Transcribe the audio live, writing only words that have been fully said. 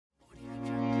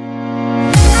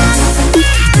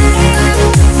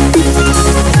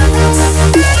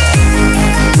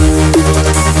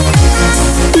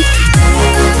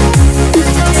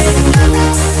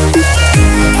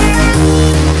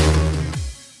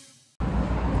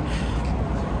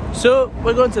So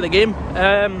we're going to the game.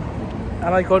 Am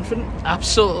I confident?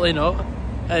 Absolutely not.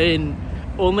 I mean,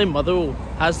 only Motherwell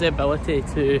has the ability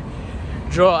to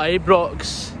draw at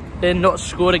Ibrox, then not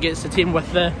score against the team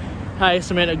with the highest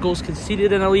amount of goals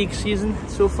conceded in a league season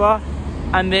so far,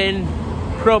 and then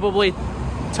probably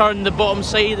turn the bottom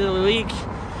side of the league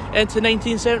into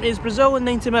 1970s Brazil in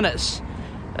 90 minutes.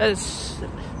 It's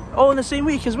all in the same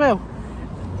week as well.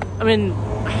 I mean,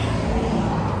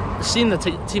 seeing the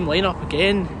team lineup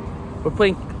again, we're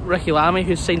playing Ricky Lamy,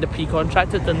 who's signed a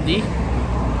pre-contract at Dundee,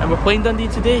 and we're playing Dundee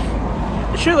today.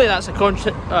 Surely that's a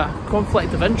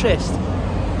conflict of interest.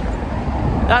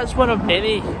 That's one of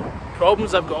many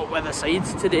problems I've got with the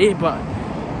sides today, but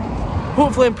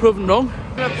hopefully I'm proven wrong.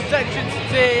 My predictions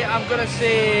today, I'm going to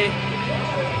say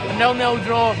a 0-0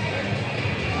 draw.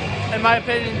 In my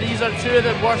opinion, these are two of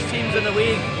the worst teams in the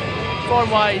league,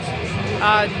 form-wise,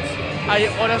 and I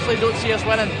honestly don't see us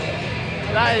winning.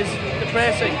 That is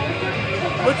depressing.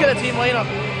 Look at the team lineup.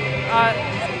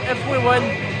 If we win,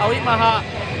 I'll eat my hat,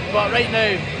 but right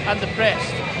now I'm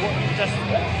depressed. Just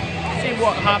see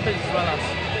what happens with us.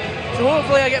 So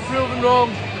hopefully I get proven wrong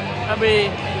and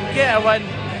we get a win,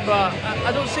 but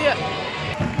I don't see it.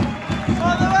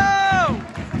 Motherwell!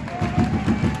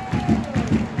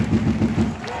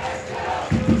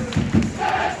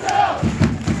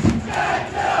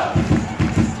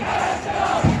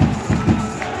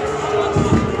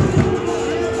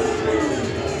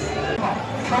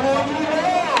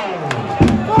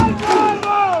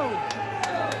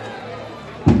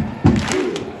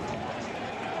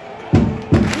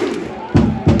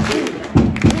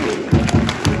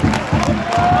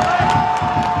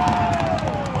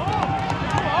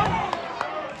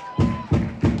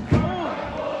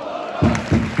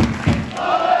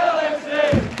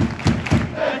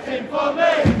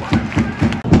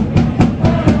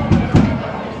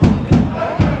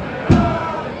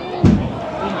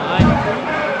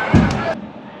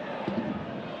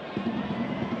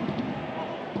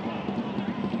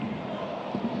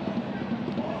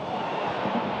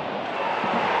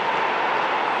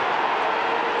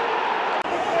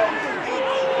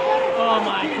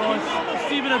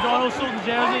 Sold the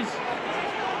jerseys.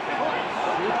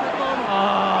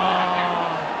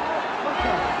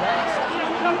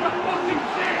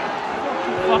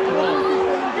 Fuck them all.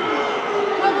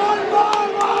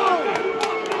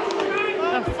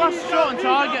 The first shot on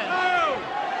target.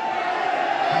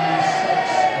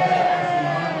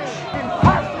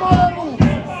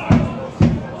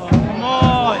 Come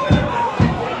on.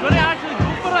 Gotta actually go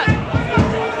for it.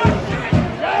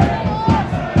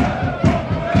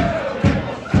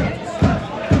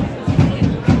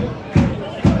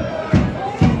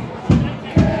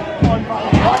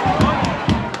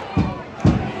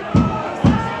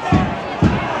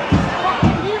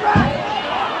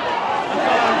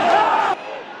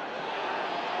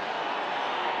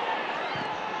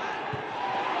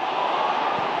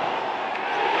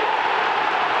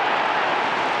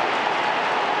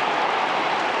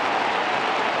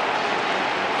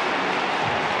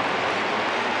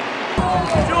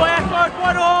 Joe effort,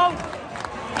 1-all!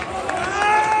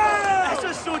 This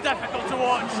is so difficult to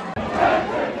watch.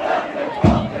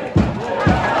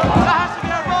 That has to be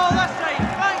our ball this side,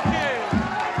 thank you!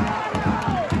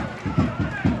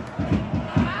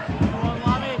 Come on,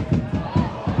 Lammy.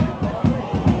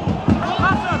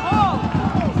 That's our ball!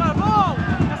 It's our ball!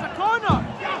 It's a corner!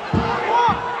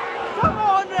 What? Come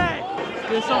on, Ray!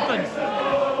 Do something.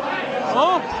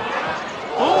 Oh!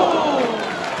 Oh!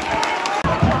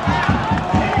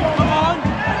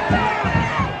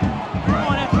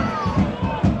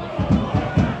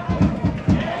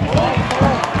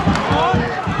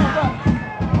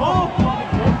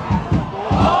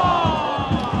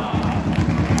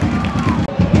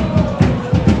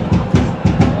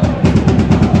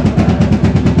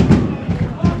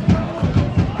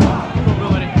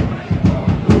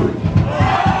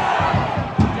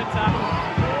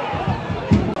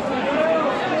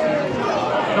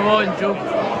 Come on, Joe.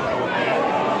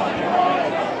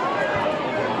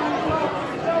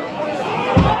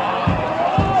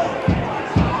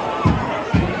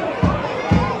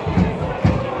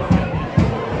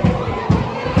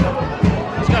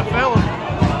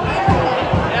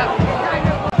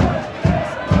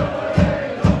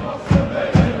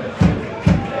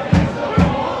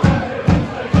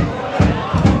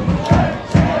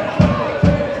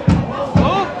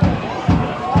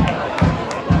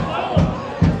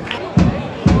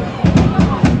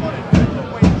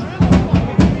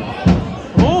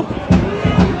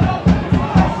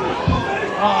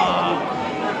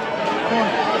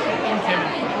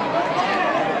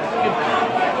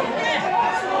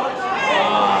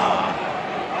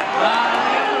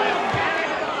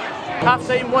 Half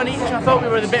time, one each. I thought we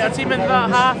were the better team in that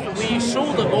half. We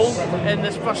sold a goal in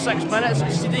this first 6 minutes.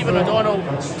 Stephen O'Donnell,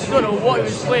 I don't know what he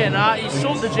was playing at. He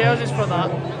sold the jerseys for that.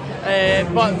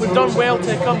 But we've done well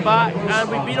to come back, and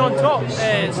we've been on top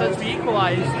since we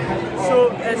equalised.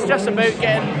 So it's just about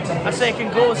getting a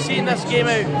second goal, seeing this game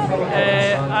out,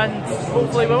 and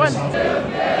hopefully we win.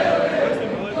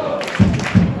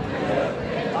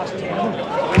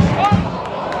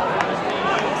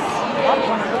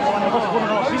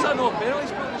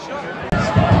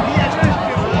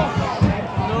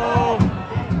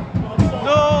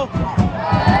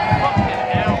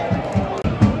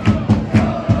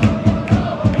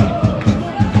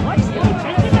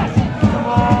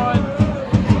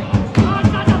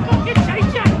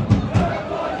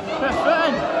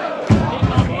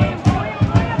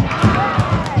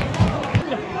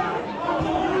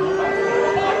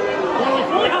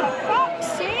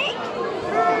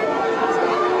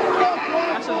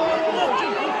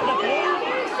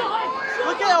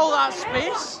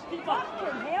 Space. Come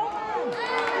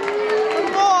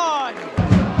on!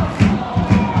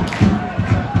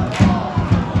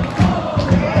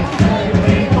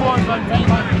 Come on, Van Veen.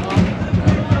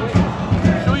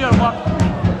 Show your work.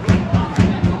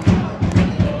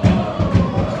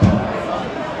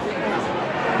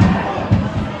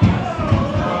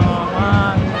 Oh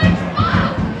man.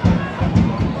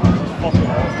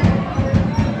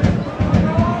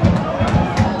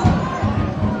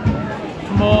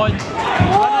 Come on.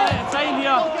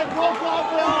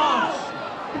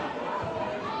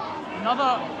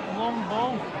 Another long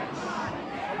ball.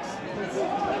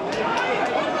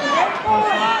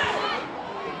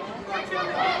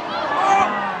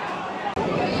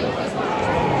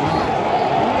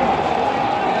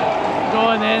 Go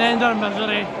on then, end our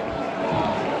misery.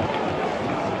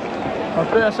 Or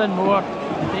put us in more.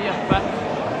 Take your pick.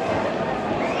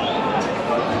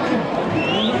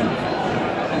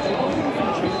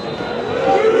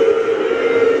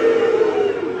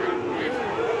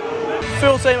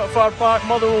 Full time at Far Park,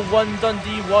 Motherwell 1,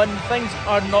 Dundee 1. Things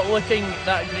are not looking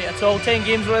that great at all. 10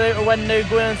 games without a win now,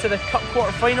 going into the Cup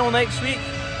quarter final next week.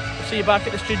 We'll see you back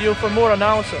at the studio for more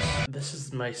analysis. This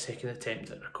is my second attempt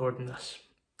at recording this.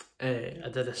 I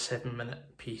did a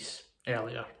 7-minute piece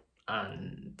earlier,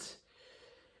 and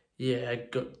yeah, I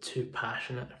got too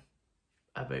passionate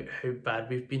about how bad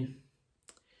we've been.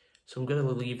 So I'm going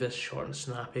to leave this short and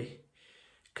snappy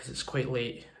because it's quite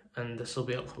late. And this will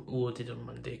be uploaded on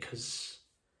Monday because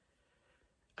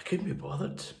I couldn't be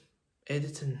bothered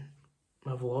editing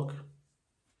my vlog,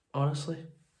 honestly.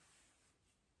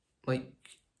 Like,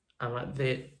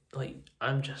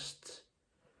 I'm just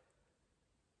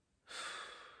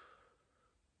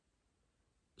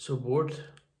so bored.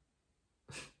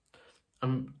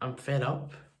 I'm fed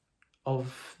up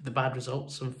of the bad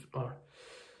results,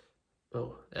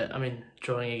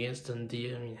 drawing against Dundee.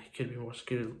 It could be more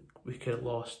scary. We could have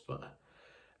lost, but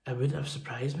it wouldn't have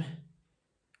surprised me.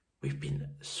 We've been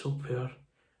so poor.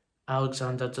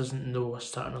 Alexander doesn't know a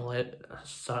starting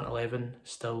 11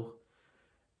 still.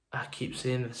 I keep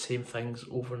saying the same things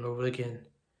over and over again,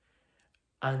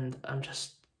 and I'm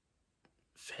just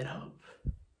fed up.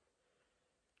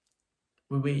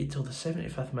 We waited till the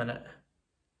 75th minute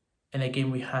in a game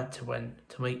we had to win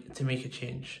to make a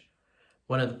change.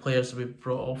 One of the players that we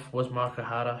brought off was Mark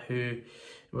O'Hara, who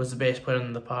was the best player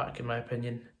in the park in my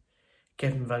opinion.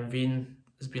 Kevin Van Veen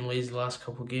has been lazy the last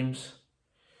couple of games.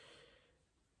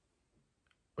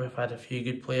 We've had a few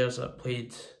good players that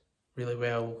played really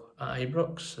well at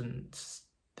Ibrox and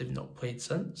they've not played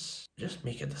since. Just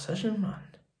make a decision,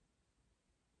 man.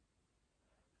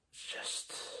 It's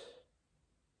just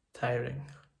tiring.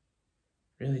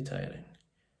 Really tiring.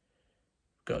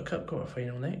 Got a cup quarter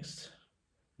final next.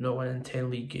 Not winning 10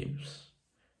 league games.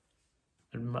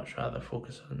 I'd much rather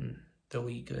focus on the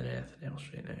league than anything else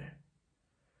right now.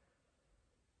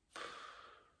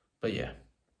 But yeah,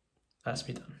 that's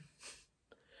me done.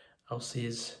 I'll see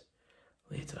you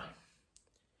later.